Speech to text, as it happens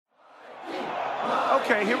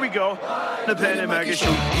Okay, here we go. The Planet Mikey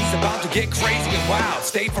Show. He's about to get crazy and wild.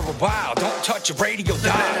 Stay for a while. Don't touch your radio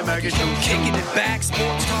dial. Planet Mikey Show. Kicking it back,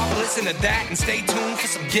 sports talk. Listen to that and stay tuned for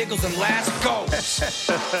some giggles and laughs. Go.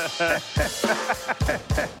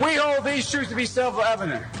 We hold these truths to be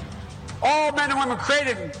self-evident. All men and women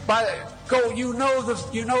created by go. You know the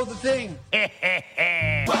thing.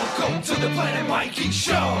 Welcome to the Planet Mikey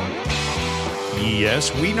Show.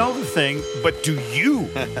 Yes, we know the thing, but do you,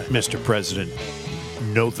 Mr. President,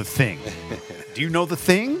 know the thing? Do you know the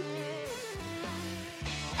thing?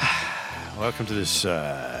 Welcome to this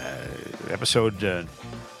episode. A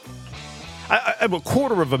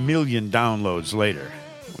 250,000 downloads later,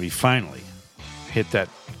 we finally hit that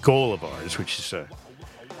goal of ours, which is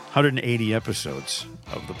 180 episodes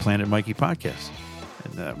of the Planet Mikey podcast.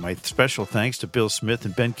 And my special thanks to Bill Smith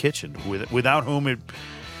and Ben Kitchen, without whom it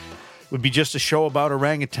would be just a show about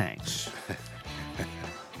orangutans,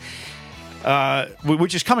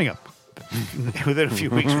 which is coming up. Within a few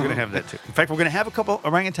weeks, we're going to have that too. In fact, we're going to have a couple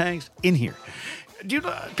orangutans in here. Do you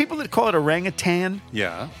know people that call it orangutan?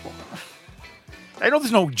 Yeah. I know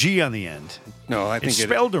there's no G on the end. No, I think it's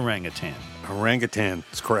spelled orangutan. Orangutan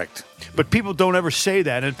is correct. But people don't ever say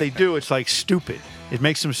that, and if they do, it's like stupid. It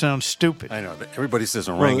makes them sound stupid. I know. Everybody says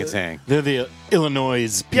orangutan. They're the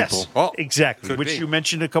Illinois people. Yes, Oh, exactly. Which be. you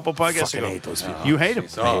mentioned a couple podcasts ago. Hate those people. You hate them.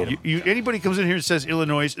 Oh. Anybody comes in here and says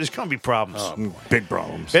Illinois, there's going to be problems. Big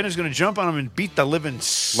problems. Ben is going to jump on him and beat the living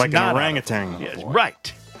snot Like an out of orangutan. him. Yes,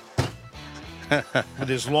 right. With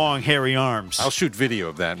his long, hairy arms. I'll shoot video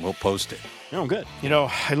of that and we'll post it. Oh, good. You know,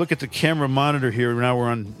 I look at the camera monitor here now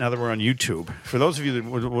that we're on YouTube. For those of you that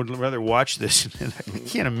would rather watch this, and I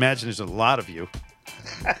can't imagine there's a lot of you.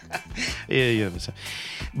 yeah.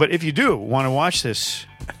 But if you do want to watch this,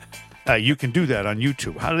 you can do that on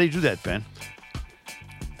YouTube. How do they do that, Ben?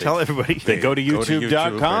 Tell everybody. They go to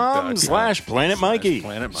youtube.com/Planet Mikey.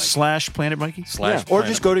 /Planet Mikey? Or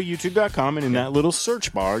just go to youtube.com and in that little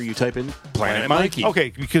search bar, you type in Planet Mikey. Okay,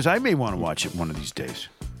 because I may want to watch it one of these days.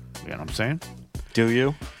 You know what I'm saying? Do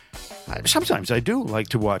you? Sometimes I do like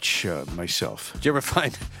to watch myself. Do you ever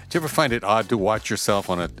find it odd to watch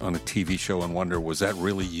yourself on a TV show and wonder, was that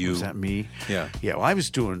really you? Is that me? Yeah. Yeah, well, I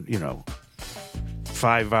was doing,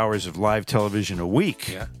 5 hours of live television a week.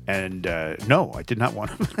 Yeah. And no, I did not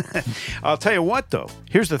want to. I'll tell you what, though.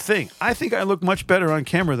 Here's the thing. I think I look much better on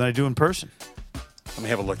camera than I do in person. Let me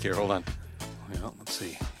have a look here. Hold on. Let's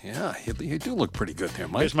see. Yeah, you do look pretty good there,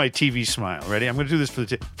 Mike. Here's my TV smile. Ready? I'm going to do this for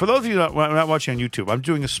for those of you that are not watching on YouTube. I'm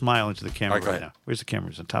doing a smile into the camera All right, right now. Where's the camera?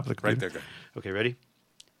 It's on top of the computer. Right there, good. Okay, ready?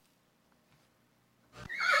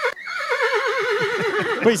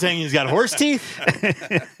 What are you saying? He's got horse teeth?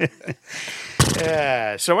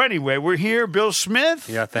 Yeah. So anyway, we're here. Bill Smith.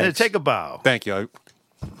 Yeah, thanks. Take a bow. Thank you.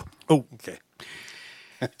 Oh, Okay.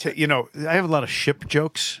 I have a lot of ship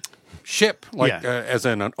jokes. Ship, like Yeah. as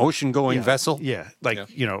in an ocean-going vessel? Yeah, like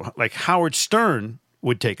like Howard Stern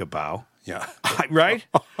would take a bow, Yeah. right?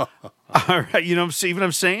 All right, see what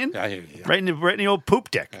I'm saying? I hear you. Right in the old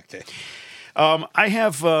poop deck. Okay. I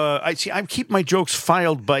have I keep my jokes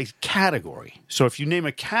filed by category. So if you name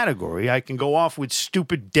a category, I can go off with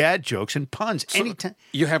stupid dad jokes and puns anytime.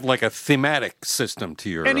 You have like a thematic system to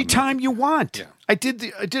your... Anytime you want. Yeah. I did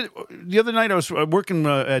the other night. I was working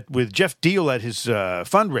with Jeff Deal at his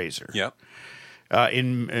fundraiser. Yep.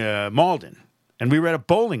 In Malden, and we were at a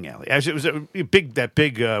bowling alley. It was a big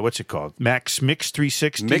what's it called? Mix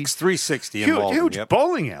 360. Mix 360 in Huge, Malden. huge Yep.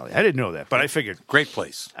 bowling alley. I didn't know that, but I figured, Great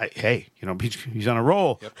place. hey, he's on a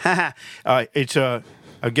roll. Yep. It's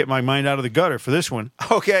I'll get my mind out of the gutter for this one.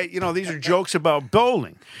 Okay, these are jokes about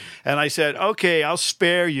bowling, and I said, okay, I'll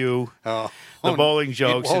spare you the bowling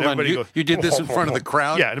jokes. Hold and on, everybody goes, you did this in front of the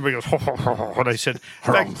crowd? yeah, and everybody goes, and I said,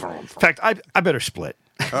 in fact, I better split.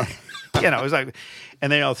 It was like,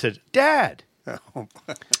 and they all said, Dad,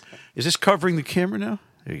 is this covering the camera now?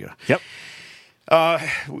 There you go. Yep.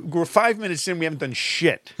 We're 5 minutes in. We haven't done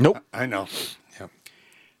shit. Nope. I know. Yep.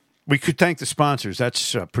 We could thank the sponsors.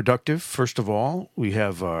 That's productive. First of all, we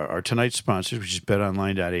have our tonight's sponsors, which is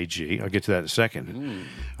betonline.ag. I'll get to that in a second.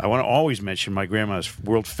 I want to always mention my grandma's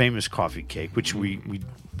world-famous coffee cake, which we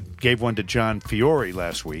gave one to John Fiore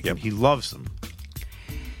last week, and he loves them.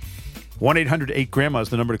 1-800-8-GRANDMA is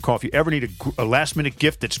the number to call if you ever need a last-minute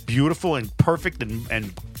gift that's beautiful and perfect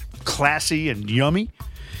and classy and yummy.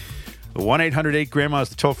 1-800-8-GRANDMA is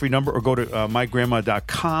the toll-free number, or go to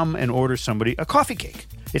mygrandma.com and order somebody a coffee cake.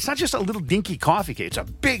 It's not just a little dinky coffee cake. It's a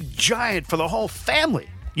big, giant for the whole family.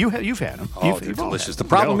 You've had them. Oh, they're delicious. The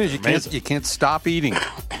problem is you can't stop eating.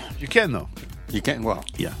 You can, though. You can't, well.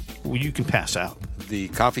 Yeah. Well, you can pass out. The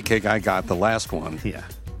coffee cake I got, the last one, Yeah.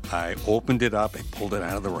 I opened it up. I pulled it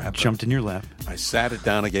out of the wrapper. Jumped in your lap. I sat it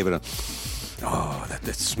down. I gave it a... Oh, that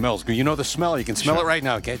smells good. You know the smell. You can smell it right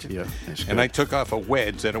now, can't you? Yeah, that's good. And I took off a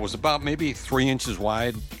wedge, and it was about maybe 3 inches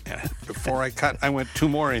wide. And before I cut, I went 2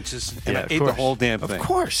 more inches, and I of ate the course. whole damn thing. Of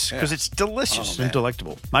course, because Yeah. it's delicious Oh, and man.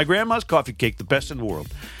 delectable. My grandma's coffee cake, the best in the world.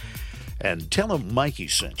 And tell him Mikey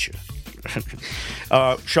sent you.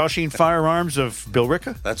 Shawsheen Firearms of Bill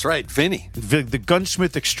Ricca. That's right, Vinny. The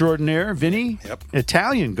gunsmith extraordinaire, Vinny. Yep.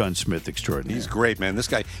 Italian gunsmith extraordinaire. He's great, man. This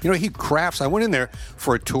guy, he crafts. I went in there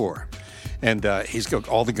for a tour, and he's got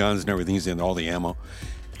all the guns and everything. He's in all the ammo.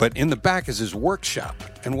 But in the back is his workshop.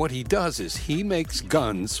 And what he does is he makes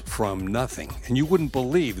guns from nothing. And you wouldn't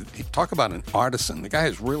believe, talk about an artisan. The guy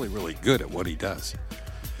is really, really good at what he does.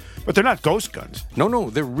 But they're not ghost guns.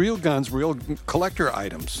 No, they're real guns, real collector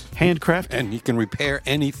items. Handcrafted. And he can repair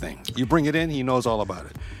anything. You bring it in, he knows all about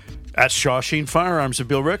it. That's Shawsheen Firearms of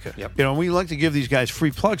Bill Ricca. Yep. We like to give these guys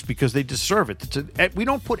free plugs because they deserve it. We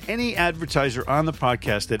don't put any advertiser on the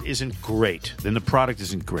podcast that isn't great. Then the product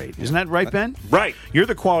isn't great. Isn't that right, Ben? Right. You're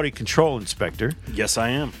the quality control inspector. Yes, I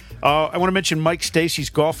am. I want to mention Mike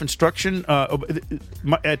Stacy's golf instruction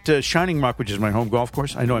at Shining Rock, which is my home golf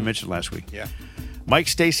course. I know I mentioned it last week. Yeah. Mike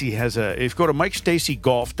Stacy has if you go to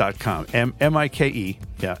MikeStacyGolf.com, M-I-K-E,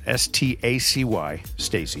 S-T-A-C-Y,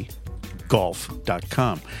 Stacy,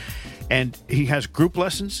 golf.com. And he has group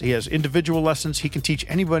lessons. He has individual lessons. He can teach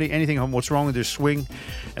anybody anything on what's wrong with their swing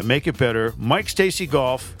and make it better.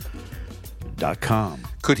 MikeStacyGolf.com.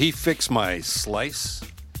 Could he fix my slice?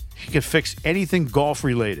 He can fix anything golf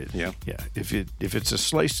related. Yeah. Yeah. If it's a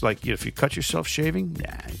slice, like if you cut yourself shaving,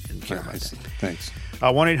 nah, I didn't care about I that. see. Thanks.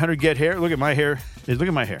 1-800-GET-HAIR. Look at my hair. Look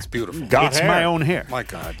at my hair. It's beautiful. Got it's hair. my own hair. My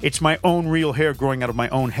God. It's my own real hair growing out of my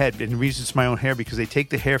own head. And the reason it's my own hair because they take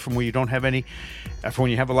the hair from where you don't have any, from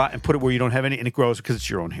when you have a lot, and put it where you don't have any, and it grows because it's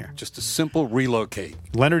your own hair. Just a simple relocate.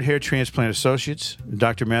 Leonard Hair Transplant Associates,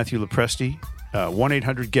 Dr. Matthew Lepresti,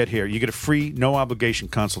 1-800-GET-HAIR. You get a free, no-obligation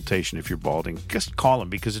consultation if you're balding. Just call them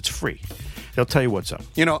because it's free. They'll tell you what's up.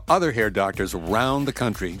 Other hair doctors around the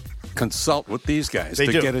country consult with these guys They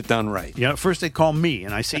to do. get it done right. First they call me,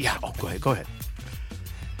 and I say, yeah, go ahead.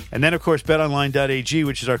 And then, of course, BetOnline.ag,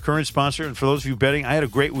 which is our current sponsor. And for those of you betting, I had a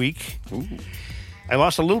great week. Ooh. I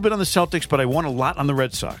lost a little bit on the Celtics, but I won a lot on the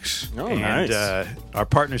Red Sox. Oh, and, nice. Our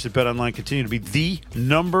partners at BetOnline continue to be the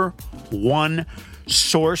number one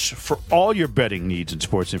source for all your betting needs and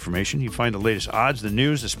sports information. You find the latest odds, the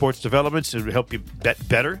news, the sports developments to help you bet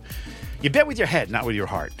better. You bet with your head, not with your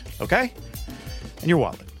heart, okay? And your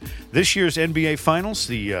wallet. This year's NBA Finals,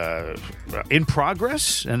 in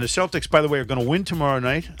progress, and the Celtics, by the way, are going to win tomorrow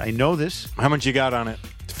night. I know this. How much you got on it?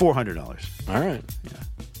 $400. All right.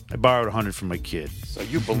 I borrowed $100 from my kid. So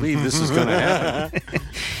you believe this is going to happen?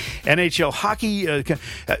 NHL hockey,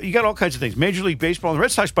 you got all kinds of things. Major League Baseball. The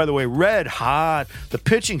Red Sox, by the way, red hot. The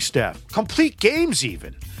pitching staff, complete games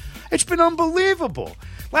even. It's been unbelievable.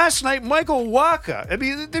 Last night, Michael Wacha. I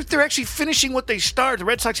mean, they're actually finishing what they started. The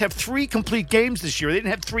Red Sox have 3 complete games this year. They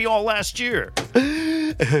didn't have 3 all last year.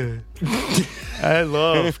 I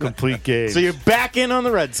love complete games. So you're back in on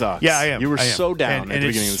the Red Sox. Yeah, I am. You were I am. so down And at the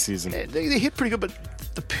beginning it's- of the season. They hit pretty good, but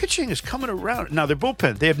the pitching is coming around. Now, their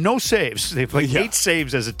bullpen, they have no saves. They have like 8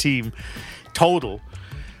 saves as a team total,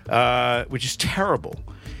 which is terrible.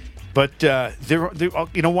 But they're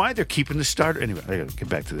you know why? They're keeping the starter. Anyway, I got to get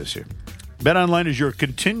back to this here. BetOnline is your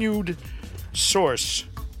continued source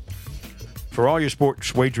for all your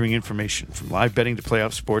sports wagering information, from live betting to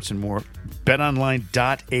playoff sports and more.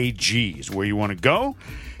 BetOnline.ag is where you want to go.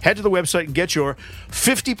 Head to the website and get your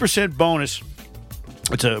 50% bonus.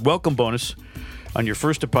 It's a welcome bonus on your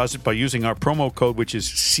first deposit by using our promo code, which is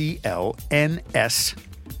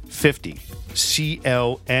CLNS50.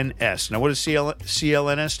 CLNS. Now, what does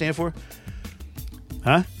CLNS stand for?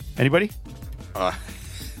 Huh? Anybody?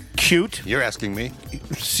 Cute. You're asking me.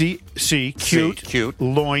 Cute. Cute.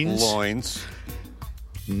 Loins.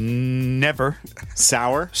 Never.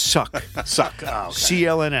 Sour. Suck. Suck. Oh, okay.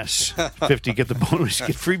 CLNS 50. Get the bonus.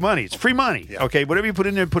 Get free money. It's free money. Yeah. Okay, whatever you put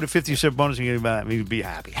in there, put a 50% bonus and you'll be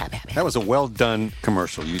happy. That was a well-done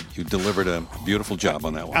commercial. You delivered a beautiful job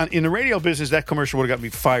on that one. In the radio business, that commercial would have got me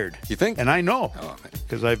fired. You think? And I know Oh, man.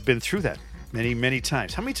 because I've been through that many, many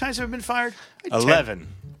times. How many times have I been fired? 11.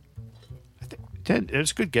 10. It's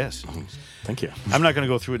a good guess. Thank you. I'm not going to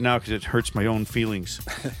go through it now because it hurts my own feelings.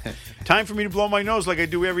 Time for me to blow my nose like I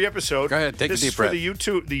do every episode. Go ahead, take a this deep is for breath. the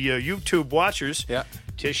YouTube watchers. Yeah.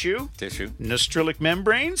 Tissue. Tissue. Nostrilic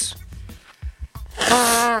membranes.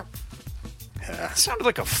 That sounded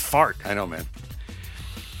like a fart. I know, man.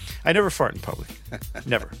 I never fart in public.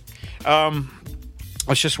 Never.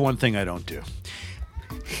 It's just one thing I don't do.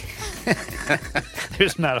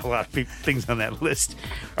 There's not a lot of things on that list.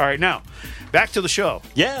 All right, now, back to the show.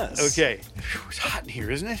 Yes. Okay. It's hot in here,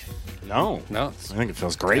 isn't it? No. No, I think it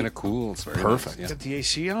feels great. kind of cool. It's very Perfect. nice, Got the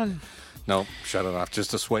AC on? No, shut it off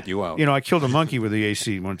just to sweat you out. You know, I killed a monkey with the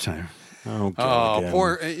AC one time. Oh, Oh, Gilligan.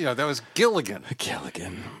 poor, that was Gilligan.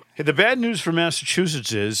 Gilligan. Hey, the bad news for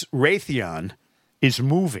Massachusetts is Raytheon is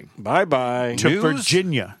moving Bye-bye. to News?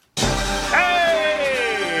 Virginia.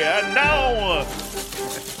 Hey! And now,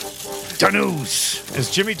 the news.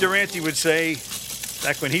 As Jimmy Durante would say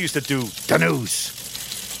back when he used to do the news.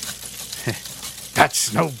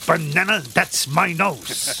 That's no banana, that's my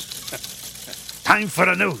nose. Time for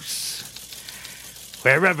the news.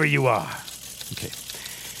 Wherever you are. Okay.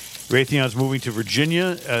 Raytheon's moving to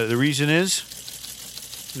Virginia. The reason is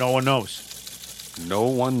no one knows. No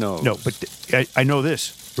one knows. No, but I know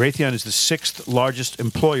this. Raytheon is the 6th largest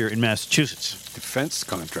employer in Massachusetts. Defense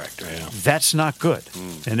contractor. Yeah. That's not good.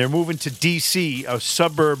 And they're moving to D.C., a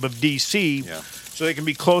suburb of D.C., Yeah. so they can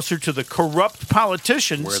be closer to the corrupt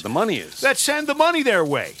politicians Where the money is. that send the money their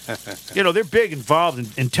way. They're big involved in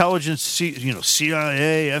intelligence,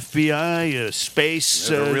 CIA, FBI, space,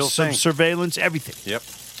 They're the real thing. surveillance, everything. Yep.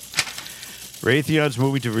 Raytheon's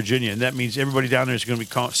moving to Virginia, and that means everybody down there is going to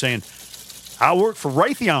be saying, I'll work for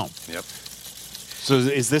Raytheon. Yep. So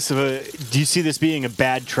is this do you see this being a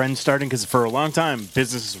bad trend starting? Because for a long time,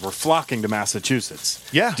 businesses were flocking to Massachusetts.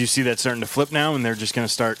 Yeah. Do you see that starting to flip now and they're just going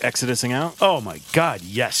to start exodusing out? Oh, my God,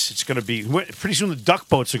 yes. It's going to be... Pretty soon the duck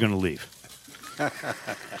boats are going to leave.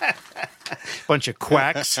 Bunch of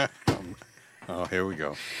quacks. Oh, here we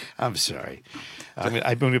go. I'm sorry.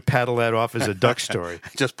 I'm going to paddle that off as a duck story.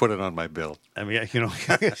 Just put it on my bill. I mean,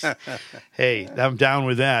 hey, I'm down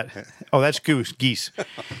with that. Oh, that's geese.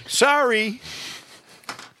 Sorry.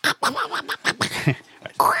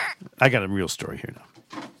 I got a real story here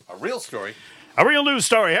now. A real story. A real news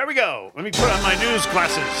story. Here we go. Let me put on my news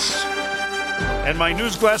glasses. And my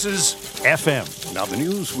news glasses FM. Now the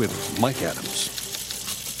news with Mike Adams.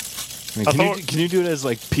 I mean, can you do it as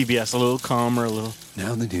like PBS, a little calmer, a little?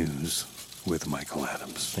 Now the news with Michael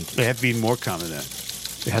Adams. Thank you. They have to be more common than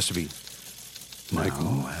that. It has to be.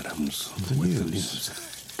 Michael Adams with the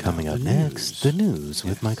news. Coming up next, the news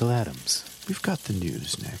with Michael Adams. We've got the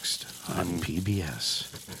news next on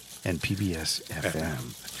PBS and PBS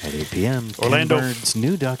FM. At 8 p.m., Orlando- Ken Bird's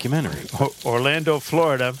new documentary. Orlando,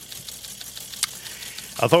 Florida.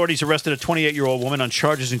 Authorities arrested a 28-year-old woman on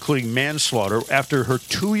charges including manslaughter after her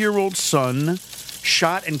 2-year-old son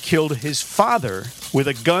shot and killed his father with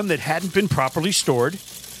a gun that hadn't been properly stored,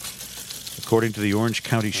 according to the Orange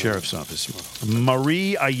County Sheriff's Office.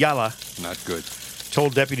 Marie Ayala Not good.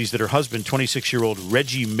 told deputies that her husband, 26-year-old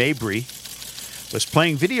Reggie Mabry, was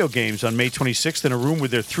playing video games on May 26th in a room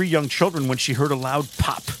with their 3 young children when she heard a loud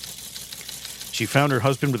pop. She found her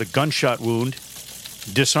husband with a gunshot wound,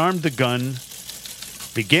 disarmed the gun,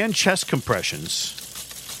 began chest compressions,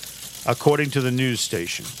 according to the news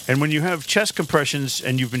station. And when you have chest compressions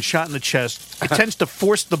and you've been shot in the chest, it tends to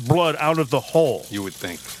force the blood out of the hole. You would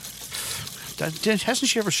think. Hasn't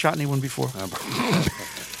she ever shot anyone before?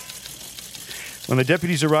 When the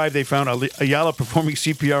deputies arrived, they found Ayala performing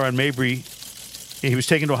CPR on Mabry. He was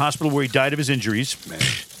taken to a hospital where he died of his injuries. Man.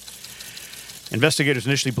 Investigators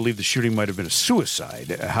initially believed the shooting might have been a suicide.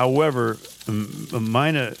 However,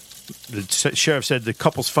 the sheriff said the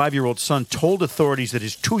couple's 5-year-old son told authorities that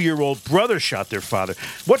his 2-year-old brother shot their father.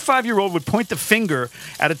 What 5-year-old would point the finger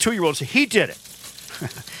at a 2-year-old and say, he did it?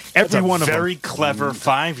 Every one of them. Very clever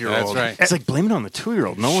 5-year-old. That's right. It's like blame it on the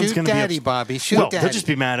 2-year-old. No one's Shoot going to daddy, be Bobby. Shoot Well, daddy. they'll just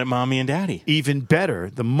be mad at mommy and daddy. Even better,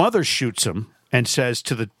 the mother shoots him and says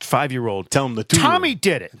to the 5-year-old, Tell him the 2-year-old. Tommy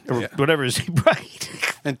did it. Or whatever is right.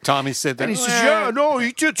 And Tommy said that. And he says, yeah, no,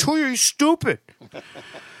 he did too. He's stupid.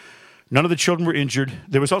 None of the children were injured.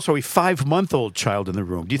 There was also a 5-month-old child in the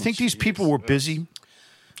room. Do you think these people were busy?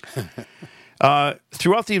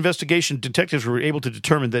 Throughout the investigation, detectives were able to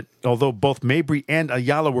determine that although both Mabry and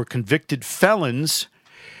Ayala were convicted felons,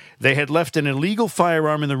 they had left an illegal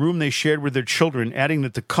firearm in the room they shared with their children, adding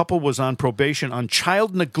that the couple was on probation on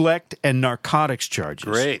child neglect and narcotics charges.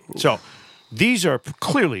 Great. So these are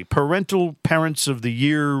clearly parental parents of the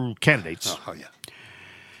year candidates. Oh, yeah.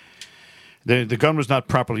 The gun was not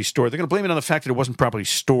properly stored. They're going to blame it on the fact that it wasn't properly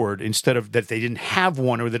stored instead of that they didn't have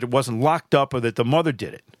one or that it wasn't locked up or that the mother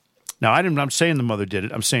did it. Now, I'm saying the mother did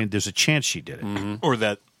it. I'm saying there's a chance she did it. Or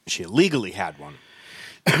that she illegally had one.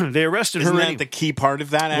 They arrested Isn't her. that the key part of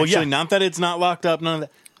that, actually? yeah. Not that it's not locked up, none of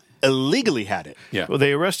that. Illegally had it. Yeah. Well,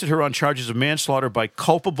 they arrested her on charges of manslaughter by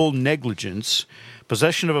culpable negligence,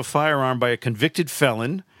 possession of a firearm by a convicted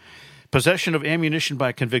felon, possession of ammunition by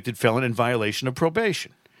a convicted felon, and violation of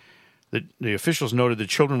probation. The officials noted that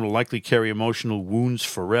children will likely carry emotional wounds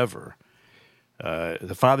forever.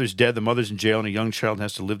 The father's dead, the mother's in jail, and a young child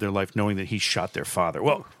has to live their life knowing that he shot their father.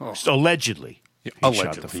 Well, allegedly, he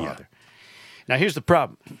shot the father. Now, here's the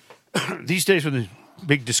problem. These days, with the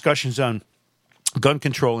big discussions on gun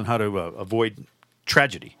control and how to avoid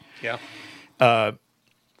tragedy, they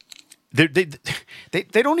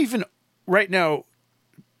don't even right now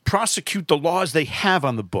prosecute the laws they have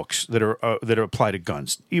on the books that are applied to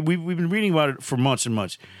guns. We've been reading about it for months and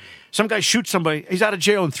months. Some guy shoots somebody, he's out of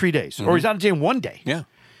jail in 3 days, or he's out of jail in 1 day. Yeah.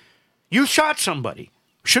 You shot somebody.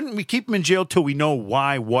 Shouldn't we keep him in jail till we know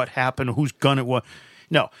why, what happened, whose gun it was?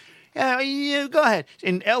 No. Yeah, go ahead.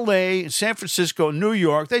 In L.A., San Francisco, New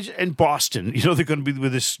York, and Boston, they're going to be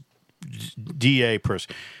with this DA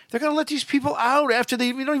person. They're going to let these people out after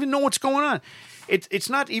we don't even know what's going on. It's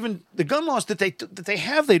not even the gun laws that they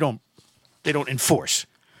have. They don't enforce.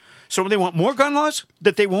 So they want more gun laws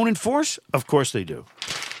that they won't enforce. Of course they do.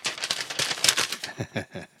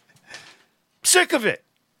 Sick of it.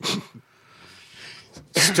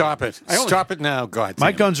 Stop it. Stop it now, God.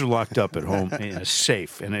 My guns are locked up at home in a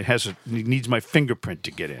safe, and it needs my fingerprint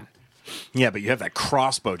to get in. Yeah, but you have that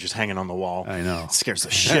crossbow just hanging on the wall. I know. It scares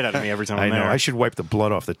the shit out of me every time I I'm know. there. I should wipe the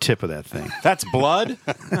blood off the tip of that thing. That's blood?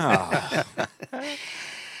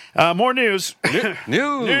 More news. News.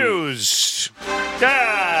 News.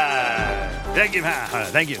 Thank you.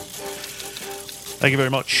 Thank you. Thank you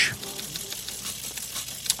very much.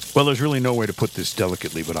 Well, there's really no way to put this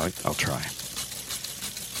delicately, but I'll try.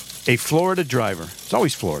 A Florida driver. It's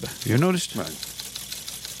always Florida. You noticed? Right.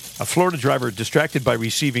 A Florida driver distracted by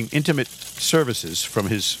receiving intimate services from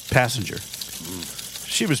his passenger.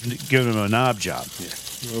 She was giving him a knob job.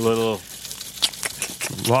 Yeah. A little.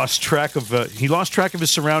 He lost track of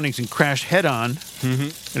his surroundings and crashed head-on.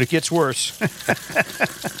 Mm-hmm. And it gets worse.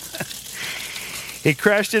 He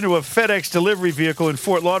crashed into a FedEx delivery vehicle in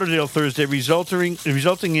Fort Lauderdale Thursday,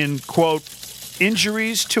 resulting in, quote,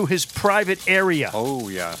 injuries to his private area. Oh,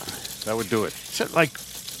 yeah. That would do it. So,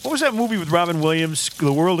 what was that movie with Robin Williams,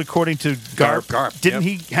 The World According to Garp? Garp. Didn't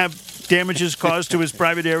he have damages caused to his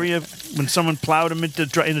private area when someone plowed him in the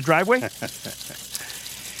driveway?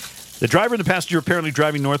 The driver and the passenger apparently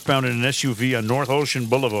driving northbound in an SUV on North Ocean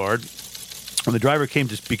Boulevard, and the driver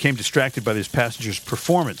became distracted by this passenger's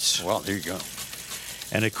performance. Well, there you go.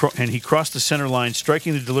 And he crossed the center line,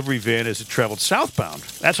 striking the delivery van as it traveled southbound.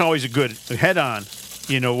 That's always a good head-on.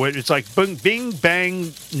 It's like bing,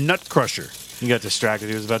 bang, nut crusher. He got distracted.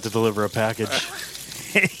 He was about to deliver a package.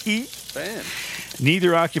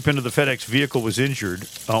 Neither occupant of the FedEx vehicle was injured.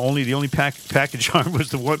 The only package harm was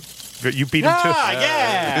the one. You beat him too.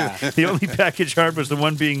 Yeah. The only package harm was the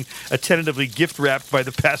one being attentively gift wrapped by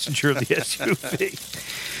the passenger of the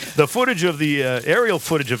SUV. The footage of the aerial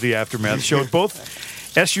footage of the aftermath showed both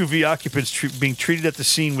SUV occupants being treated at the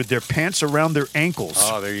scene with their pants around their ankles.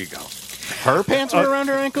 Oh, there you go. Her pants were around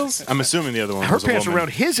her ankles? I'm assuming the other one Her was a pants were woman.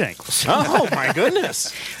 around his ankles. Oh, my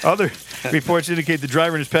goodness. Other reports indicate the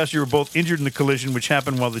driver and his passenger were both injured in the collision, which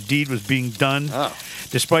happened while the deed was being done. Oh.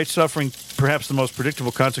 Despite suffering perhaps the most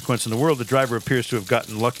predictable consequence in the world, the driver appears to have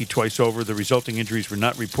gotten lucky twice over. The resulting injuries were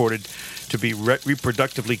not reported to be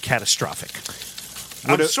reproductively catastrophic.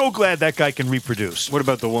 I'm so glad that guy can reproduce. What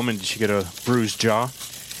about the woman? Did she get a bruised jaw?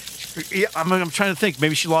 Yeah, I'm trying to think.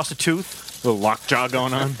 Maybe she lost a tooth. A little lockjaw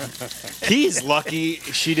going on? He's lucky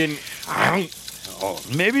she didn't.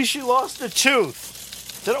 Maybe she lost a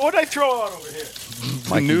tooth. What did I throw out over here?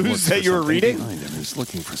 Mikey news looks that for you were something reading? behind him. He's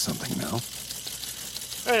looking for something now.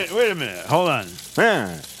 Wait a minute. Hold on.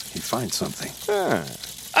 Yeah. He finds something. That's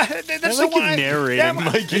I the like you one narrating,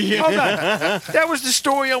 Mikey. Hold on. That was the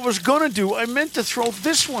story I was going to do. I meant to throw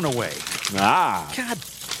this one away. God.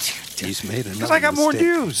 He's made another Because I got more mistake.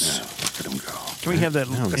 news. Yeah, look at him go. Can we have that?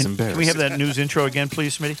 Now he's Can we have that news intro again,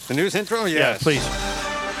 please, Smitty? The news intro? Yes. Yeah, please.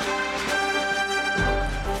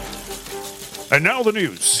 And now the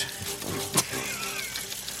news.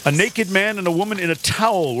 A naked man and a woman in a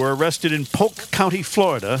towel were arrested in Polk County,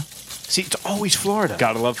 Florida. See, it's always Florida.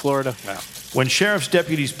 Gotta love Florida. When sheriff's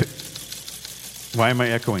deputies... Why am I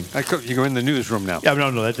echoing? You're in the newsroom now. Yeah,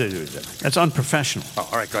 no, that's unprofessional. Oh,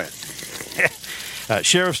 all right, go ahead.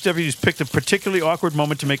 Sheriff's deputies picked a particularly awkward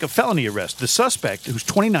moment to make a felony arrest. The suspect, who's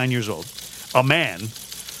 29 years old, a man,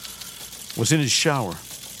 was in his shower.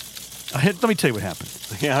 Let me tell you what happened.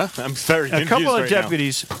 Yeah, I'm very A confused couple of right now.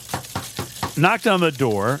 deputies knocked on the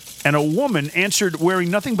door, and a woman answered wearing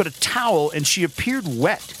nothing but a towel, and she appeared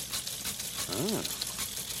wet.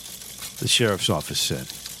 The sheriff's office said.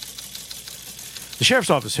 The sheriff's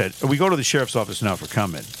office said, we go to the sheriff's office now for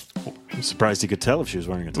comment. I'm surprised he could tell if she was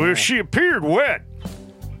wearing a towel. Well, she appeared wet.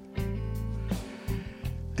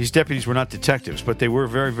 These deputies were not detectives, but they were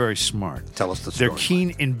very, very smart. Tell us the story. Their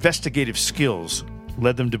keen investigative skills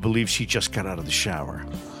led them to believe she just got out of the shower.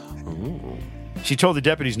 Ooh. She told the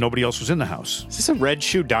deputies nobody else was in the house. Is this a Red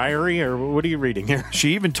Shoe Diary, or what are you reading here?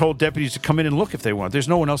 She even told deputies to come in and look if they want. There's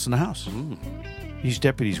no one else in the house. These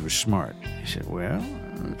deputies were smart. He said, well,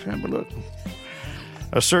 let's have a look.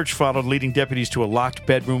 A search followed, leading deputies to a locked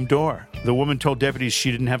bedroom door. The woman told deputies she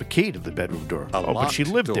didn't have a key to the bedroom door. But she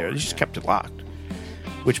locked lived door. there. She just kept it locked.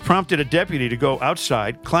 Which prompted a deputy to go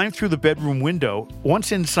outside, climb through the bedroom window.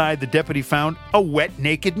 Once inside, the deputy found a wet,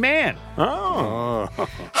 naked man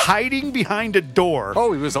hiding behind a door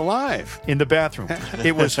Oh, he was alive. in the bathroom.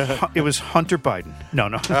 It was Hunter Biden.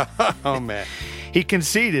 No. Oh, man. He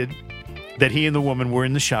conceded that he and the woman were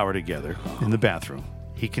in the shower together in the bathroom.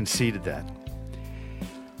 He conceded that.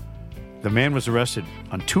 The man was arrested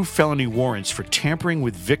on 2 felony warrants for tampering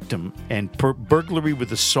with victim and burglary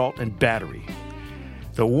with assault and battery.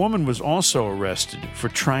 The woman was also arrested for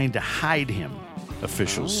trying to hide him,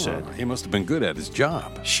 officials said. He must have been good at his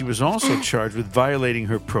job. She was also charged with violating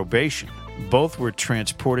her probation. Both were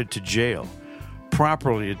transported to jail,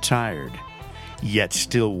 properly attired, yet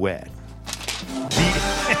still wet.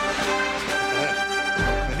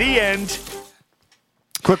 The end.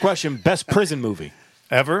 Quick question: best prison movie?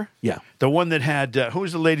 Ever? Yeah. The one that had, who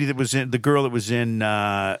was the lady that was in, the girl that was in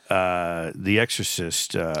The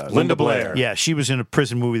Exorcist? Linda Blair. Yeah, she was in a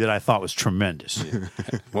prison movie that I thought was tremendous.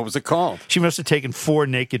 What was it called? She must have taken 4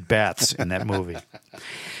 naked baths in that movie.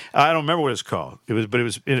 I don't remember what it's called. It was one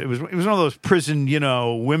of those prison,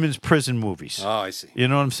 women's prison movies. Oh, I see. You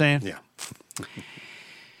know what I'm saying? Yeah.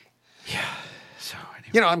 So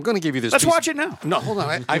anyway. I'm going to give you this. Let's piece- watch it now. No, hold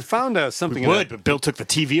on. I found something Would, but Bill took the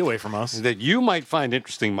TV away from us. that you might find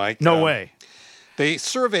interesting, Mike. No way. They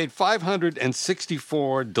surveyed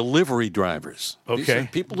 564 delivery drivers. These Okay. are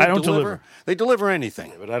people who I don't deliver. They deliver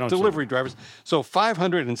anything. but I don't Delivery drivers. So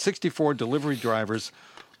 564 delivery drivers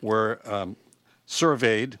were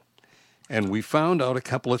surveyed, and we found out a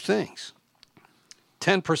couple of things.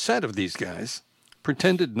 10% of these guys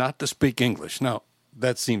pretended not to speak English. Now,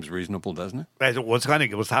 that seems reasonable, doesn't it?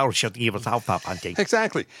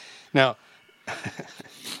 Exactly. Now,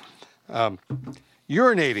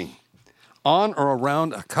 urinating on or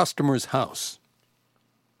around a customer's house.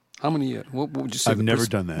 How many? What would you say? I've never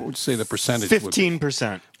done that. What would you say the percentage? would be?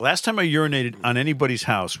 15%. Last time I urinated on anybody's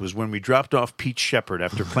house was when we dropped off Pete Shepard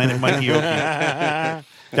after Planet Mikey Oki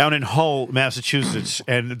down in Hull, Massachusetts,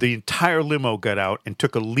 and the entire limo got out and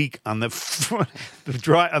took a leak on the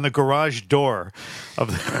on the garage door of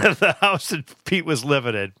the house that Pete was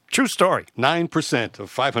living in. True story. 9%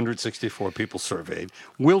 of 564 people surveyed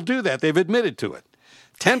will do that. They've admitted to it.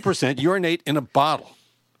 10% urinate in a bottle.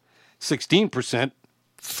 16%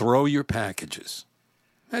 throw your packages.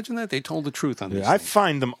 Imagine that. They told the truth on this. I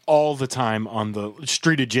find them all the time on the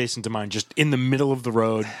street adjacent to mine, just in the middle of the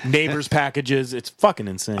road. Neighbors' packages. It's fucking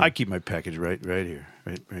insane. I keep my package right here,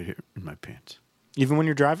 right here in my pants. Even when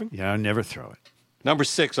you're driving? Yeah, I never throw it. Number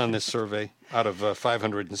 6 on this survey, out of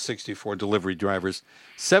 564 delivery drivers,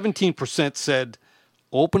 17% said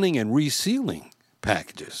opening and resealing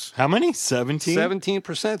packages. How many? 17?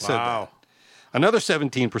 17% said that. Another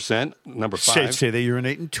 17%, number 5, Say they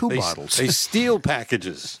urinate in 2 they bottles. steal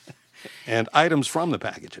packages and items from the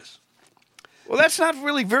packages. Well, that's not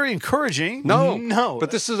really very encouraging. No. But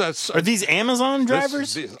this is Are these Amazon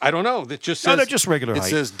drivers? I don't know. It just says, No, they're just regular It height.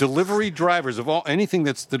 says delivery drivers of anything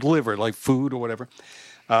that's delivered, like food or whatever.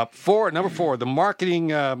 Number 4, the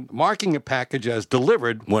marking a package as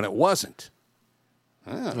delivered when it wasn't.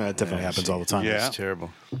 That definitely happens all the time. Yeah. It's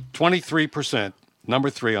terrible. 23%, number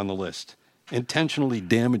 3 on the list, intentionally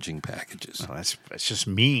damaging packages. Well, that's just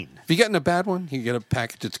mean. Have you gotten a bad one? You get a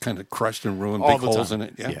package that's kind of crushed and ruined, All big the holes time. in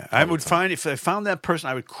it. Yeah, I would find if I found that person,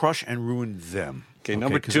 I would crush and ruin them. Okay,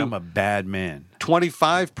 number 'cause 2. I'm a bad man.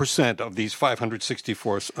 25% of these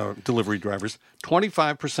 564 delivery drivers,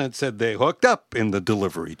 25% said they hooked up in the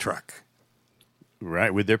delivery truck.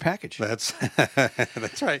 Right, with their package. That's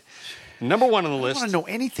that's right. Number 1 on the I list. don't want to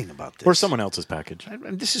know anything about this. Or someone else's package.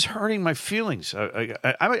 This is hurting my feelings.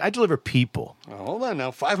 I deliver people. Hold on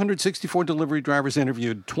now. 564 delivery drivers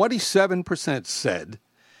interviewed. 27% said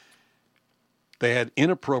they had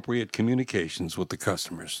inappropriate communications with the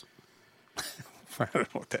customers. I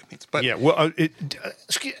don't know what that means, but Yeah, well,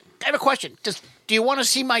 Excuse, I have a question. Do you want to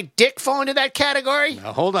see my dick fall into that category?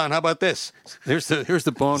 now hold on. How about this? Here's the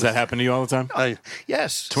bonus. Does that happen to you all the time?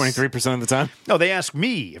 yes. 23% of the time? No, they ask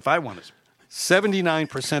me if I want to.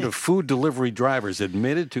 79% of food delivery drivers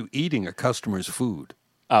admitted to eating a customer's food.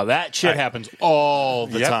 Oh, that shit happens all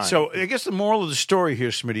the time. So I guess the moral of the story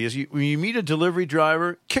here, Smitty, is when you meet a delivery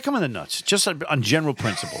driver, kick him in the nuts, just on general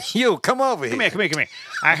principles. You, come over here. Come here.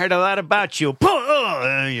 I heard a lot about you. Oh,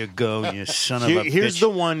 there you go, you son of a bitch. Here's the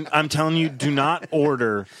one I'm telling you: do not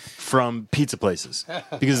order from pizza places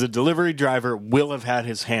because the delivery driver will have had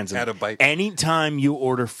his hands in Had it. a bite. Anytime you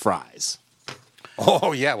order fries,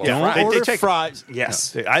 Oh, yeah. Well, don't fries. order take- fries.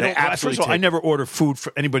 Yes, I don't. They absolutely First of all, I take never order food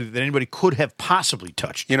for anybody that anybody could have possibly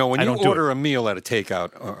touched. You know, when I you don't do order it. a meal at a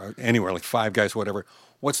takeout or anywhere, like Five Guys, whatever,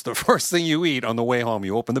 what's the first thing you eat on the way home?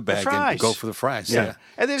 You open the bag fries. and go for the fries. Yeah.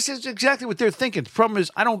 And this is exactly what they're thinking. The problem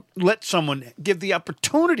is, I don't let someone give the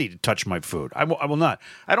opportunity to touch my food. I will not.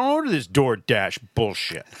 I don't order this DoorDash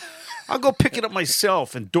bullshit. I'll go pick it up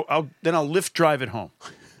myself, and then I'll Lyft drive it home.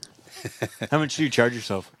 How much do you charge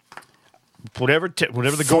yourself? Whatever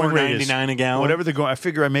the going rate is. $4.99 a gallon? Whatever the going, I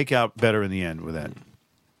figure I make out better in the end with that.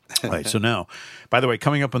 All right. So now, by the way,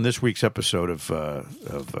 coming up on this week's episode of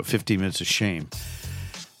 15 Minutes of Shame,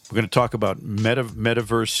 we're going to talk about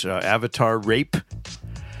metaverse avatar rape.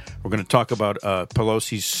 We're going to talk about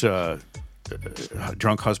Pelosi's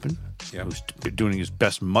drunk husband, Yep. who's been doing his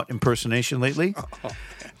best mutt impersonation lately.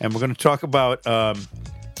 And we're going to talk about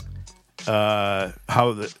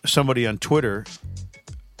how somebody on Twitter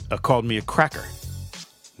called me a cracker.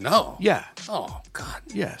 No. Yeah. Oh, God.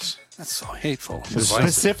 Yes. That's so hateful.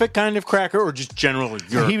 Specific kind of cracker, or just generally?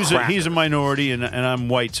 You're He's a minority, and I'm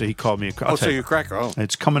white, so he called me a cracker. Oh, so you're a cracker. Oh.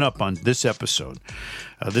 It's coming up on this episode,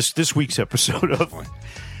 this week's episode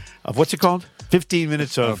of what's it called? 15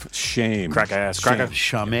 minutes of Shame. crack ass cracker.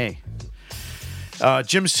 Chamay.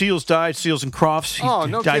 Jim Seals died. Seals and Crofts. He Oh,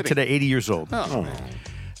 no died kidding. today, 80 years old. Oh.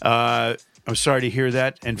 I'm sorry to hear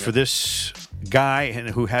that. And for this guy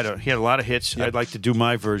who had a lot of hits, I'd like to do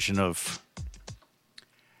my version of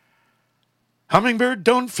Hummingbird,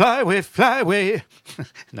 don't fly away, fly away.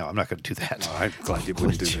 No, I'm not going to do that. Oh, I'm glad you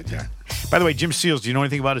wouldn't do that. Yeah. By the way, Jim Seals, do you know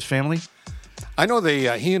anything about his family? I know he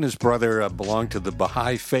and his brother belong to the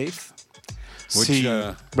Baha'i faith. Which, See,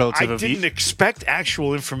 I relative of didn't expect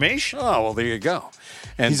actual information. oh, well, there you go.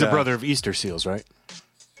 And, He's a brother of Easter seals, right?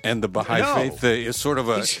 And the Baha'i No. faith is sort of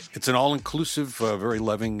it's an all-inclusive, very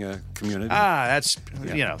loving community. That's,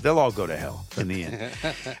 they'll all go to hell in the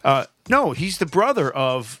end. No, he's the brother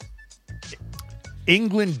of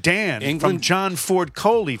England Dan from John Ford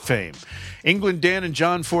Coley fame. England Dan and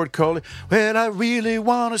John Ford Coley. Well, I really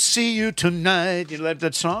want to see you tonight. You like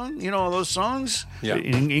that song? You know all those songs? Yeah.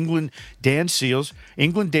 England Dan Seals,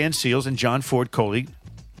 and John Ford Coley.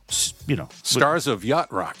 Stars of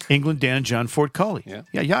Yacht Rock. England Dan and John Ford Coley. Yeah.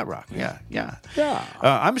 Yacht Rock. Yeah.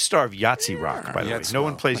 I'm a star of Yahtzee Rock, by the way. Yahtzee No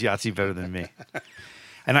one Rock. plays Yahtzee better than me.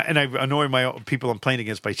 And I annoy my people I'm playing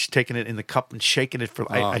against by taking it in the cup and shaking it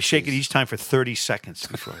I shake it each time for 30 seconds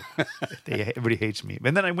before everybody hates me,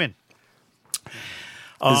 and then I win.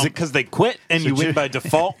 Is it because they quit and you win by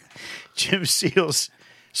default? Jim Seals'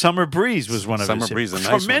 "Summer Breeze" was one of Summer his Breeze, a nice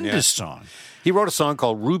one, tremendous song. He wrote a song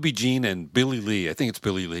called Ruby Jean and Billy Lee. I think it's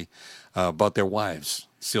Billy Lee, about their wives,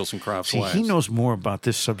 Seals and Crofts' See, wives. he knows more about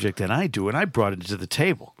this subject than I do, and I brought it to the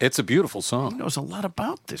table. It's a beautiful He song. knows a lot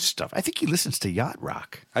about this stuff. I think he listens to Yacht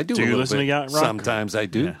Rock. I do. Do a you little listen bit. to Yacht Rock? Sometimes I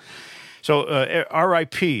do. Yeah. So,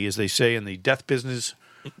 R.I.P., as they say in the death business,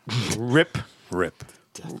 rip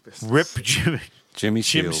Jimmy Jim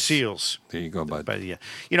Seals. Seals. There you go, bud. But yeah,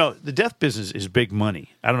 the death business is big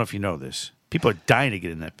money. I don't know if you know this. People are dying to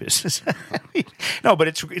get in that business. No, but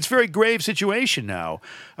it's very grave situation now.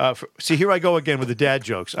 See, here I go again with the dad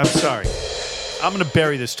jokes. I'm sorry. I'm going to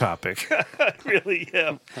bury this topic. I really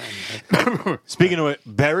am. Speaking of it,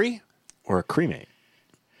 bury or a cremate?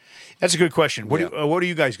 That's a good question. What are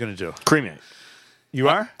you guys going to do? Cremate. You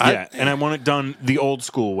are? Yeah, and I want it done the old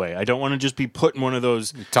school way. I don't want to just be put in one of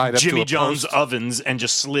those Tied up to Jimmy a John's post. ovens and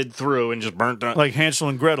just slid through and just burnt up. Like Hansel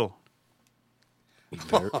and Gretel.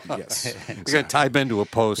 Yes. You're going to tie Ben to a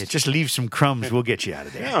post. Yeah, just leave some crumbs. We'll get you out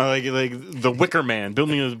of there. Yeah, like the Wicker Man. Build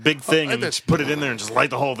me a big thing and just put it in there and just light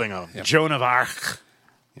the whole thing up. Joan of Arc.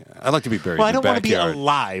 I'd like to be buried Well, I in the don't want to be backyard.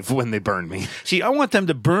 alive when they burn me. See, I want them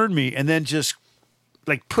to burn me and then just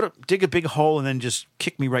dig a big hole and then just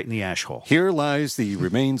kick me right in the ash hole. Here lies the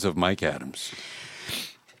remains of Mike Adams.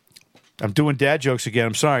 I'm doing dad jokes again.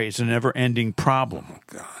 I'm sorry. It's a never-ending problem.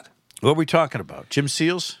 God. What are we talking about? Jim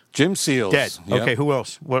Seals? Jim Seals. Dead. Yep. Okay, who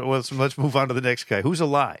else? Let's move on to the next guy. Who's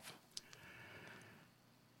alive?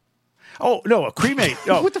 Oh, no, a cremate.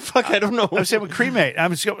 Oh, What the fuck? I don't know. I was saying with cremate.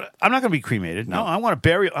 I'm not going to be cremated. No, I want to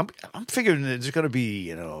bury. I'm figuring there's going to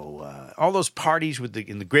be, all those parties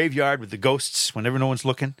in the graveyard with the ghosts whenever no one's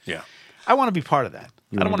looking. Yeah. I want to be part of that.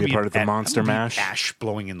 You I don't wanna want be part of the Monster Mash? Ash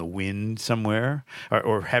blowing in the wind somewhere,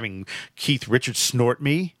 or having Keith Richards snort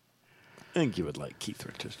me. I think you would like Keith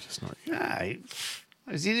Richards to snort you.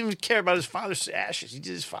 He didn't even care about his father's ashes. He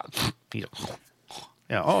did his father. Yeah.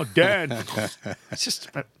 Oh, Dad. It's just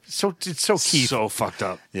so Keith. So fucked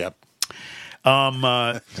up. Yep.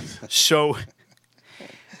 So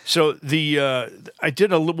I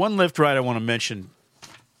did one lift ride I want to mention.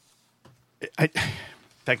 In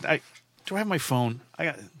fact, do I have my phone?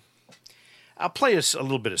 I'll play us a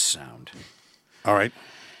little bit of sound. All right.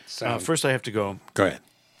 First, I have to go Go ahead.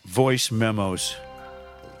 voice memos.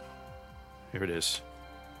 Here it is.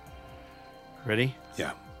 Ready?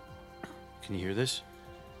 Yeah. Can you hear this?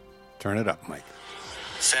 Turn it up, Mike.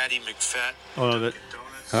 Fatty McFat. Oh, no,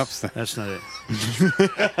 Oops. that's not it.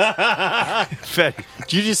 Fatty.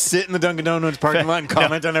 Do you just sit in the Dunkin' Donuts parking lot and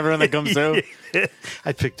comment on everyone that comes through?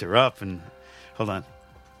 I picked her up and hold on.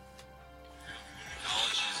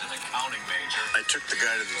 I took the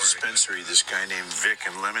guy to the dispensary, this guy named Vic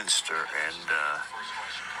in Leominster, and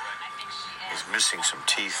he's missing some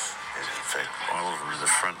teeth. In fact, all of them in the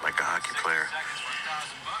front like a hockey player.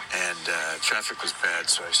 And traffic was bad,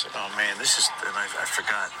 so I said, oh man, this is, and I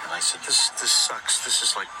forgot. And I said, this sucks. This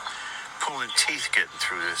is like pulling teeth getting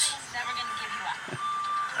through this.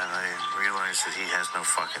 And I realized that he has no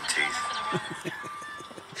fucking teeth.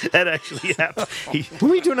 That actually happened.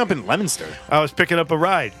 What are you doing up in Leominster? I was picking up a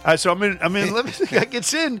ride. So I'm in. Let me. I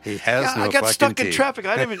gets in. He has no I got fucking stuck in teeth. traffic.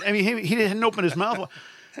 He didn't open his mouth.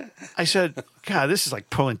 I said, God, this is like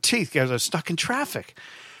pulling teeth because I was stuck in traffic.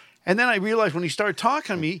 And then I realized when he started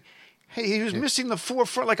talking to me, hey, he was missing the four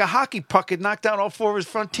front, like a hockey puck had knocked out all four of his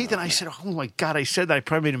front teeth. And I said, oh my God, I said that. I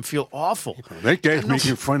probably made him feel awful. That guy's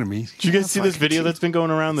making fun of me. Did you guys see this video that's been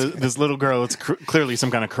going around? This little girl, it's clearly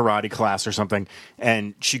some kind of karate class or something,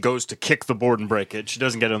 and she goes to kick the board and break it. She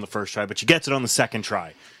doesn't get it on the first try, but she gets it on the second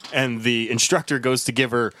try. And the instructor goes to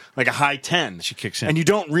give her like a high 10. She kicks in. And you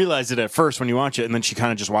don't realize it at first when you watch it, and then she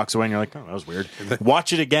kind of just walks away, and you're like, oh, that was weird.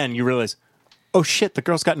 Watch it again, you realize, oh shit, the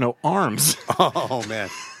girl's got no arms. Oh, man.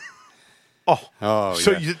 Oh,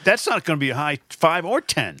 so yeah. that's not going to be a high 5 or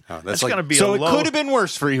 10. That's like- going to be So a it low. could have been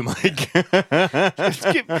worse for you, Mike.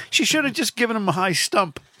 She should have just given him a high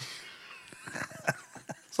stump.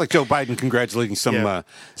 It's like Joe Biden congratulating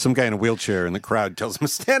some guy in a wheelchair, and the crowd tells him,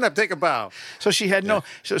 stand up, take a bow. So she had no.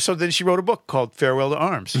 So then she wrote a book called Farewell to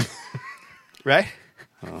Arms. Right?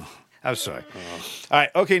 I'm sorry. All right.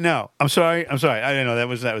 Okay. Now I'm sorry. I didn't know that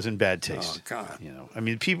was in bad taste. Oh, God. You know. I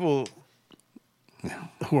mean, people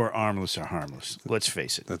who are armless are harmless. Let's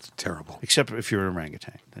face it. That's terrible. Except if you're an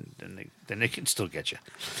orangutan, then they can still get you.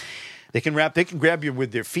 They can grab you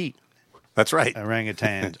with their feet. That's right.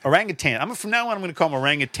 Orangutan. From now on, I'm going to call them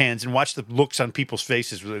orangutans and watch the looks on people's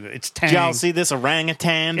faces. It's Tang. Did y'all see this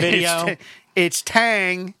orangutan video? It's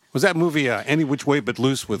Tang. Was that movie Any Which Way But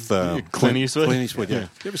Loose with Clint Eastwood? Clint Eastwood, yeah.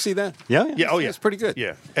 You ever see that? Yeah. Yeah. Oh, yeah. It's pretty good.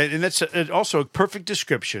 Yeah, and that's also a perfect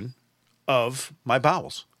description of my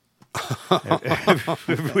bowels.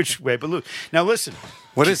 Which way but loose. Now listen.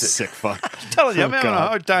 What is it? Sick fuck. I'm telling you, I'm having a God.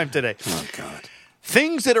 hard time today. Oh, God.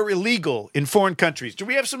 Things that are illegal in foreign countries. Do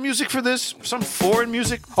we have some music for this? Some foreign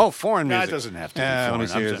music? Oh, foreign No, music. it doesn't have to be Let me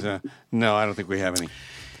foreign. see. No, I don't think we have any.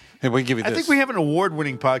 Hey, we can give you I this. think we have an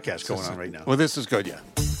award-winning podcast going on right now. Well, this is good, yeah.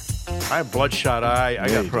 I have bloodshot eye. I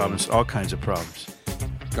got problems, all kinds of problems.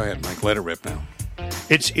 Go ahead, Mike. Let it rip now.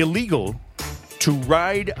 It's illegal to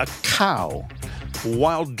ride a cow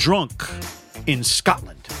while drunk in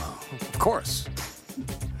Scotland. Of course.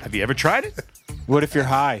 Have you ever tried it? What if you're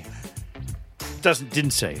high? Didn't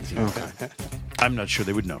say anything. Okay. I'm not sure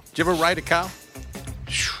they would know. Did you ever ride a cow?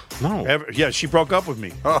 No. Yeah, she broke up with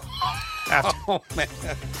me. Oh, man.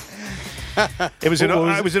 It was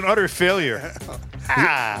I was an utter failure.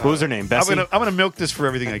 What was her name? Bessie? I'm gonna milk this for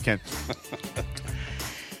everything I can.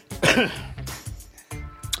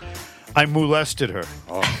 I molested her.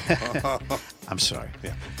 I'm sorry.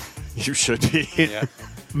 Yeah. You should be.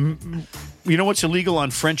 You know what's illegal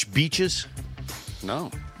on French beaches?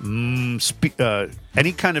 No.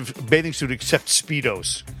 Any kind of bathing suit except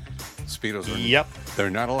Speedos. Speedos are... Yep. They're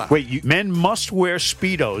not allowed. Wait, Men must wear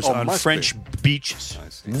Speedos Oh, on must French beaches. I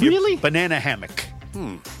see. Really? Banana hammock.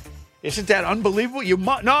 Isn't that unbelievable? You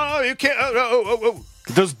must. No, you can't.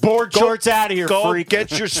 Get those board shorts out of here, Go freak.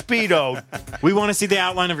 get your Speedo. We want to see the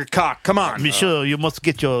outline of your cock. Come on. Michelle, you must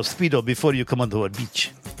get your Speedo before you come onto a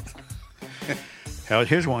beach.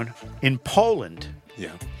 Here's one. In Poland,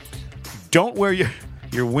 Yeah. don't wear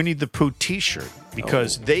your Winnie the Pooh T-shirt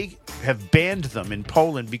because they have banned them in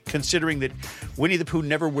Poland, considering that Winnie the Pooh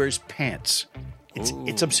never wears pants.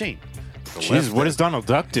 It's obscene. Jeez, what does Donald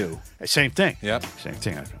Duck do? Same thing. Yep. Same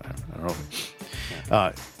thing. I don't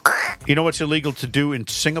You know what's illegal to do in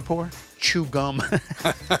Singapore? Chew gum.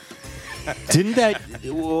 Didn't that?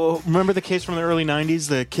 Remember the case from the early '90s?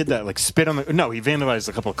 The kid that like spit on the. No, he vandalized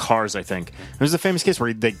a couple of cars. I think there's a famous case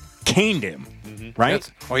where they caned him. Right?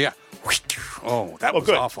 Oh yeah. Oh, that was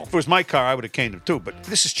Good. awful. If it was my car, I would have caned him too. But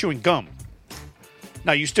this is chewing gum.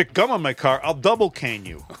 Now, you stick gum on my car, I'll double cane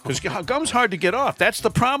you. Because gum's hard to get off. That's the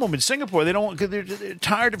problem in Singapore. They don't. They're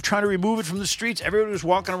tired of trying to remove it from the streets. Everybody was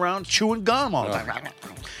walking around chewing gum all the time.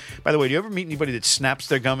 By the way, do you ever meet anybody that snaps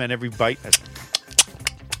their gum at every bite?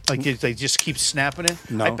 Like they just keep snapping it?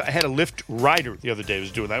 No. I had a Lyft rider the other day who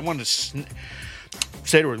was doing that. I wanted to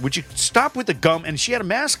say to her, would you stop with the gum? And she had a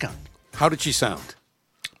mask on. How did she sound?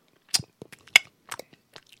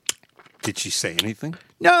 Did she say anything?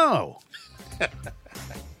 No.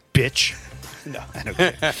 Bitch. No, I don't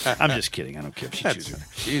care. I'm just kidding. I don't care if she chews it.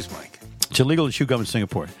 Jeez, Mike. It's illegal to chew gum in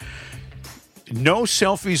Singapore. No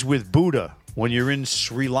selfies with Buddha when you're in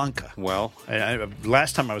Sri Lanka. Well,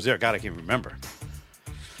 Last time I was there, God, I can't remember.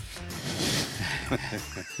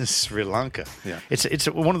 Sri Lanka. Yeah. It's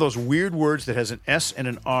one of those weird words that has an S and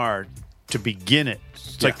an R to begin it.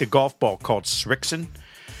 It's like the golf ball called Srixon.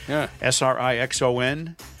 yeah.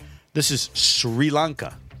 Srixon. This is Sri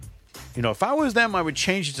Lanka. You know, if I was them, I would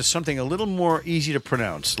change it to something a little more easy to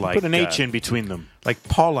pronounce, like Put an H in between them. like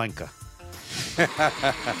Paulanka.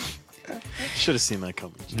 Should have seen that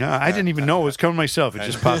coming. No, I didn't even know it was coming myself. It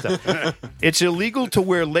just popped up. It's illegal to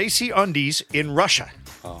wear lacy undies in Russia.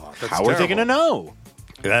 Oh, that's How are they terrible. going to know?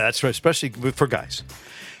 That's right, especially for guys.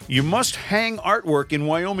 You must hang artwork in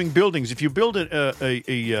Wyoming buildings. If you build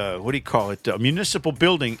a what do you call it? A municipal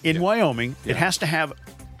building in Wyoming, it has to have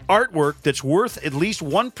artwork that's worth at least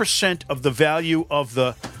 1% of the value of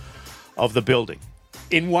the building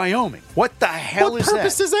in Wyoming. What the hell What is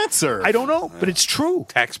purpose that? does that serve? I don't know, but it's true.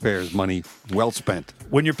 Taxpayers' money well spent.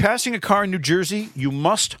 When you're passing a car in New Jersey, you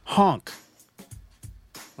must honk.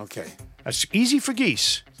 Okay. That's easy for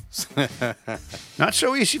geese. Not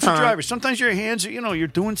so easy for drivers. Sometimes your hands are, you're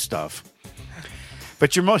doing stuff.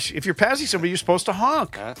 But if you're passing somebody, you're supposed to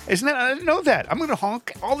honk. Isn't that? I didn't know that. I'm going to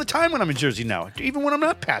honk all the time when I'm in Jersey now, even when I'm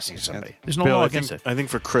not passing somebody. There's no Bill, law I against think, it. I think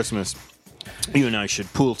for Christmas, you and I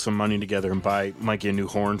should pool some money together and buy Mikey a new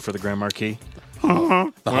horn for the Grand Marquis.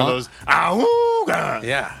 One of those. Ahooga!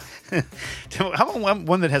 Yeah. How about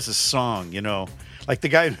one that has a song, like the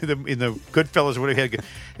guy in the Goodfellas, what he had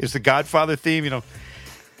is the Godfather theme,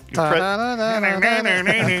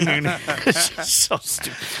 It's so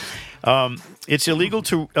stupid. It's illegal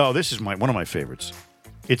to. Oh, this is one of my favorites.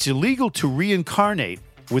 It's illegal to reincarnate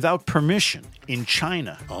without permission in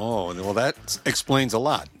China. Oh, well, that explains a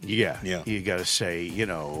lot. Yeah. Yeah. You got to say,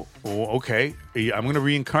 okay, I'm going to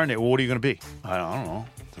reincarnate. Well, what are you going to be? I don't know.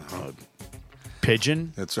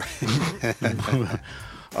 Pigeon. That's right.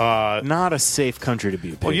 Not a safe country to be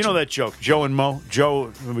a pigeon. Well, you know that joke, Joe and Mo.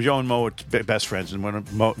 Joe and Mo are best friends, and when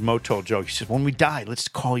Mo told Joe, he said, "When we die, let's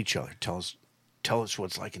call each other. Tell us what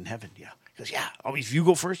it's like in heaven." Yeah, he goes, "Yeah. Oh, if you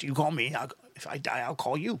go first, you call me. If I die, I'll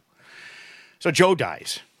call you." So Joe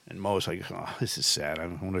dies, and Mo's like, "Oh, this is sad. I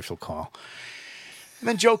wonder if he'll call." And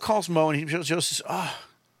then Joe calls Mo, and Joe says, "Oh,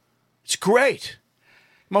 it's great."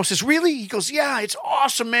 Mo says, "Really?" He goes, "Yeah, it's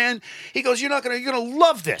awesome, man." He goes, you're gonna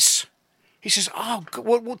love this." He says, "Oh,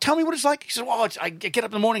 well, tell me what it's like." He says, "Well, I get up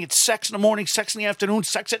in the morning. It's sex in the morning, sex in the afternoon,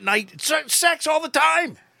 sex at night. It's sex all the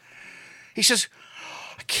time." He says,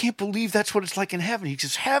 "I can't believe that's what it's like in heaven." He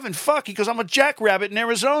says, "Heaven, fuck." He goes, "I'm a jackrabbit in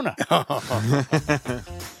Arizona."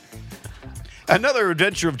 Another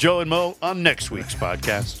adventure of Joe and Mo on next week's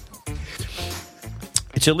podcast.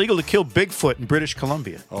 It's illegal to kill Bigfoot in British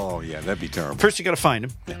Columbia. Oh, yeah, that'd be terrible. First, you got to find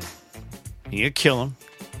him. You got to kill him.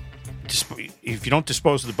 If you don't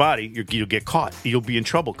dispose of the body, you'll get caught. You'll be in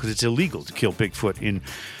trouble because it's illegal to kill Bigfoot in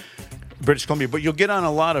British Columbia. But you'll get on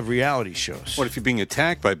a lot of reality shows. What if you're being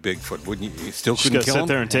attacked by Bigfoot? Wouldn't you still Just couldn't gotta kill sit him?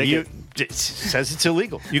 there and take it. It says it's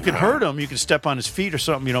illegal. You can hurt him. You can step on his feet or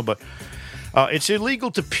something, but it's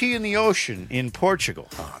illegal to pee in the ocean in Portugal.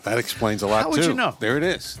 Oh, that explains a lot, How would too. you know? There it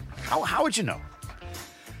is. How would you know?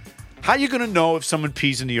 How are you going to know if someone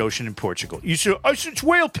pees in the ocean in Portugal? You say, "It's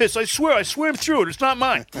whale piss. I swear, I swam through it. It's not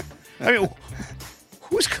mine." I mean,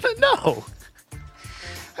 who's going to know?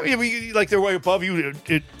 I mean, like they're way above you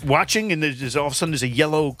watching, and there's all of a sudden there's a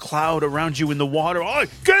yellow cloud around you in the water. Oh,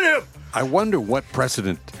 get him! I wonder what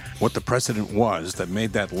the precedent was that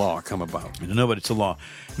made that law come about. I don't know, but it's a law.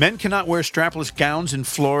 Men cannot wear strapless gowns in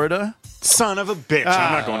Florida. Son of a bitch.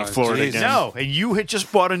 I'm not going to Florida geez. again. No, and you had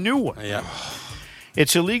just bought a new one. Yeah.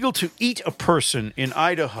 It's illegal to eat a person in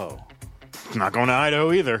Idaho. I'm not going to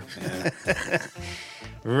Idaho either.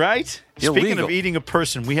 Right? Speaking Illegal. of eating a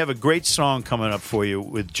person, we have a great song coming up for you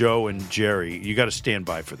with Joe and Jerry. You got to stand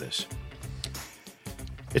by for this.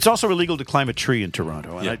 It's also illegal to climb a tree in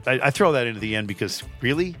Toronto. And I throw that into the end because,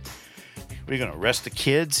 really? We're going to arrest the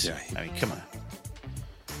kids? Yeah. I mean, come on.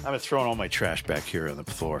 I've been throwing all my trash back here on the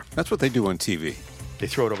floor. That's what they do on TV. They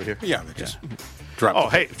throw it over here? Yeah, they just drop Oh,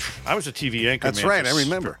 it. hey, I was a TV anchor. That's man, right, for I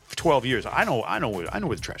remember. For 12 years. I know where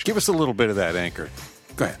the trash Give goes. us a little bit of that anchor.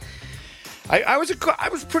 Go ahead. I was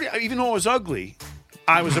pretty, even though I was ugly,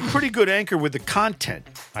 I was a pretty good anchor with the content.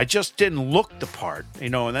 I just didn't look the part,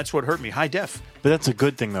 and that's what hurt me. High def. But that's a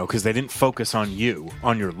good thing, though, because they didn't focus on you,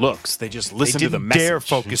 on your looks. They just listened They to the didn't message. dare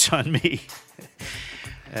focus on me.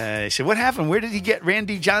 I said, "What happened? Where did he get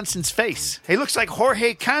Randy Johnson's face? He looks like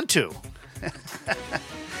Jorge Cantu."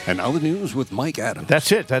 And now the news with Mike Adams.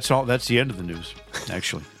 That's it. That's all. That's the end of the news,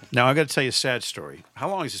 actually. Now I got to tell you a sad story. How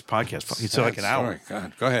long is this podcast? It's like an hour. Sorry.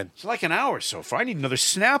 God, go ahead. It's like an hour so far. I need another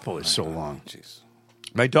Snapple. It's so long. Jeez.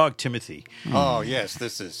 My dog Timothy Oh, yes,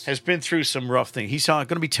 this is. has been through some rough things. He's going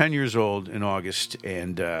to be 10 years old in August,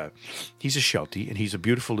 and he's a Sheltie, and he's a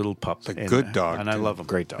beautiful little pup. It's a and, good dog, and I too. love him.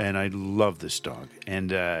 Great dog. And I love this dog. And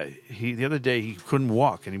the other day he couldn't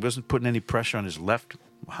walk, and he wasn't putting any pressure on his left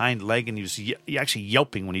hind leg, and he was actually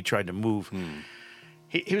yelping when he tried to move.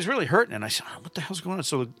 He was really hurting, and I said, "What the hell's going on?"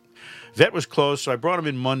 So the vet was closed, so I brought him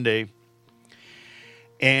in Monday.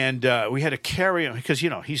 And we had to carry him because,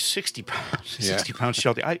 he's 60 pounds, 60 pounds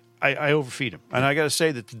Sheltie. I overfeed him. And I got to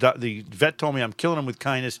say that the vet told me I'm killing him with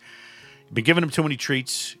kindness. Been giving him too many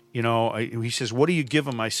treats. He says, "What do you give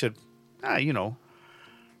him?" I said,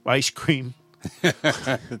 ice cream,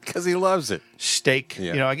 Because he loves it. steak.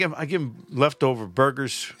 Yeah. I give him leftover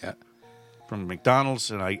burgers Yeah. from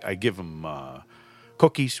McDonald's, and I give him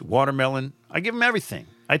cookies, watermelon. I give him everything.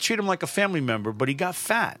 I treat him like a family member, but he got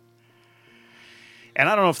fat. And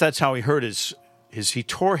I don't know if that's how he hurt he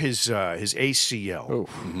tore his ACL.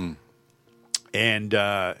 And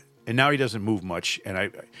now he doesn't move much.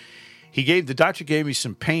 And the doctor gave me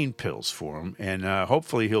some pain pills for him, and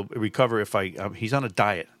hopefully he'll recover he's on a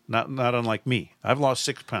diet, not unlike me. I've lost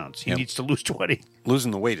 6 pounds. He needs to lose 20.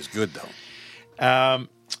 Losing the weight is good, though.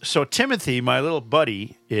 So Timothy, my little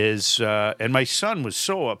buddy, and my son was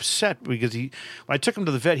so upset because when I took him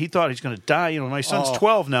to the vet, he thought he's going to die. My son's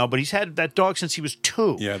 12 now, but he's had that dog since he was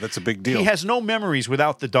 2. Yeah, that's a big deal. He has no memories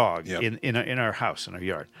without the dog Yep. in our house, in our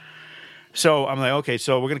yard. So I'm like, okay,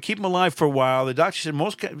 so we're going to keep him alive for a while. The doctor said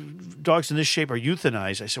most dogs in this shape are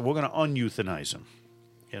euthanized. I said, we're going to uneuthanize him.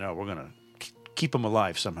 We're going to keep him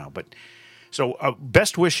alive somehow. But so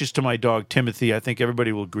best wishes to my dog, Timothy. I think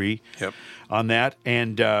everybody will agree on that.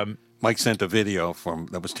 And Mike sent a video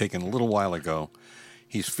that was taken a little while ago.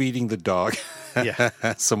 He's feeding the dog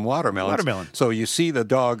some watermelons. Watermelon. So you see the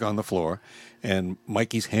dog on the floor, and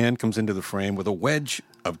Mikey's hand comes into the frame with a wedge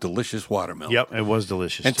of delicious watermelon. Yep, it was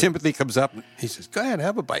delicious. And Timothy comes up, and he says, "Go ahead,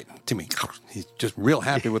 have a bite." Timmy, he's just real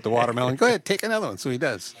happy with the watermelon. "Go ahead, take another one." So he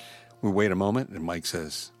does. We wait a moment, and Mike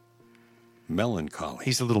says, "Melancholy."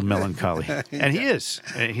 He's a little melancholy, and he is.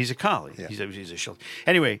 He's a collie. Yeah. He's a Sheltie.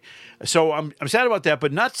 Anyway, so I'm sad about that,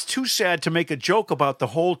 but not too sad to make a joke about the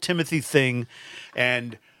whole Timothy thing,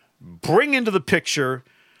 and bring into the picture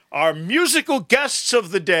our musical guests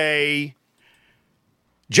of the day,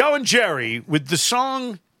 Joe and Jerry, with the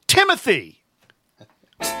song "Timothy."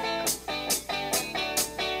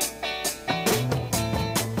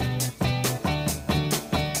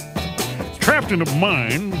 Trapped in a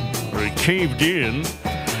mine, they caved in,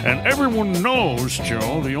 and everyone knows,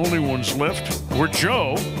 Joe, the only ones left were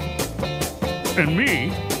Joe and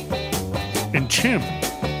me and Tim.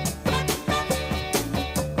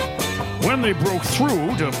 When they broke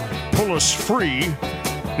through to pull us free,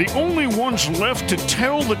 the only ones left to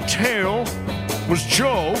tell the tale was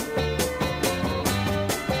Joe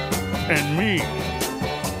and me.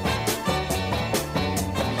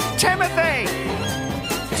 Timothy!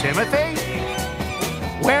 Timothy?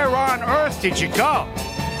 Where on earth did you go?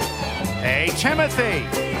 Hey, Timothy!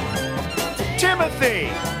 Timothy!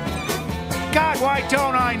 God, why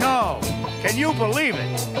don't I know? Can you believe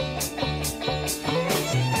it?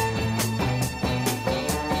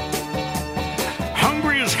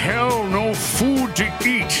 Hungry as hell, no food to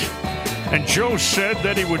eat. And Joe said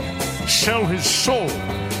that he would sell his soul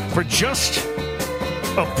for just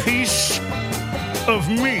a piece of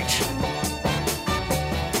meat.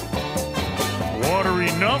 Water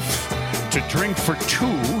enough to drink for 2,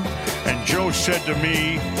 and Joe said to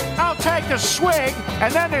me, "I'll take a swig,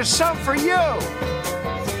 and then there's some for you."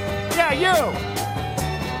 Yeah, you.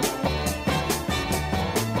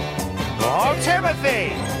 Oh,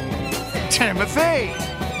 Timothy. Timothy.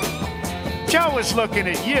 Joe was looking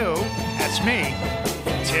at you. That's me.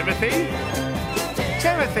 Timothy?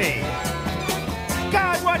 Timothy!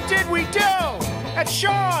 God, what did we do? At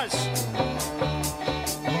Shaw's!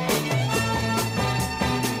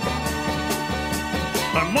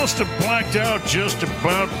 I must have blacked out just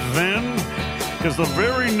about then, because the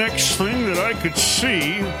very next thing that I could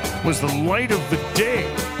see was the light of the day.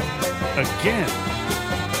 Again.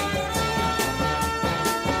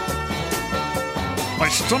 My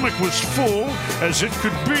stomach was full as it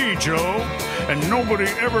could be, Joe, and nobody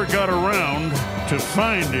ever got around to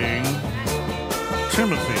finding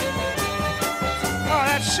Timothy. Oh,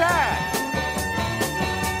 that's sad.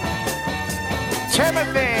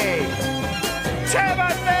 Timothy!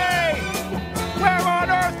 Timothy! Where on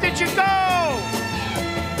earth did you go?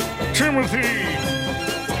 Timothy!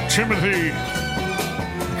 Timothy!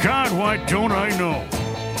 God, why don't I know?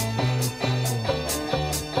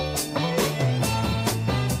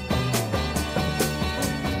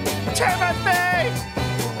 Timothy!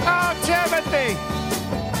 Oh, Timothy!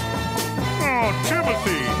 Oh,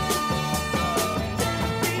 Timothy!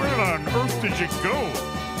 Where on earth did you go?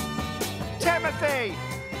 Timothy!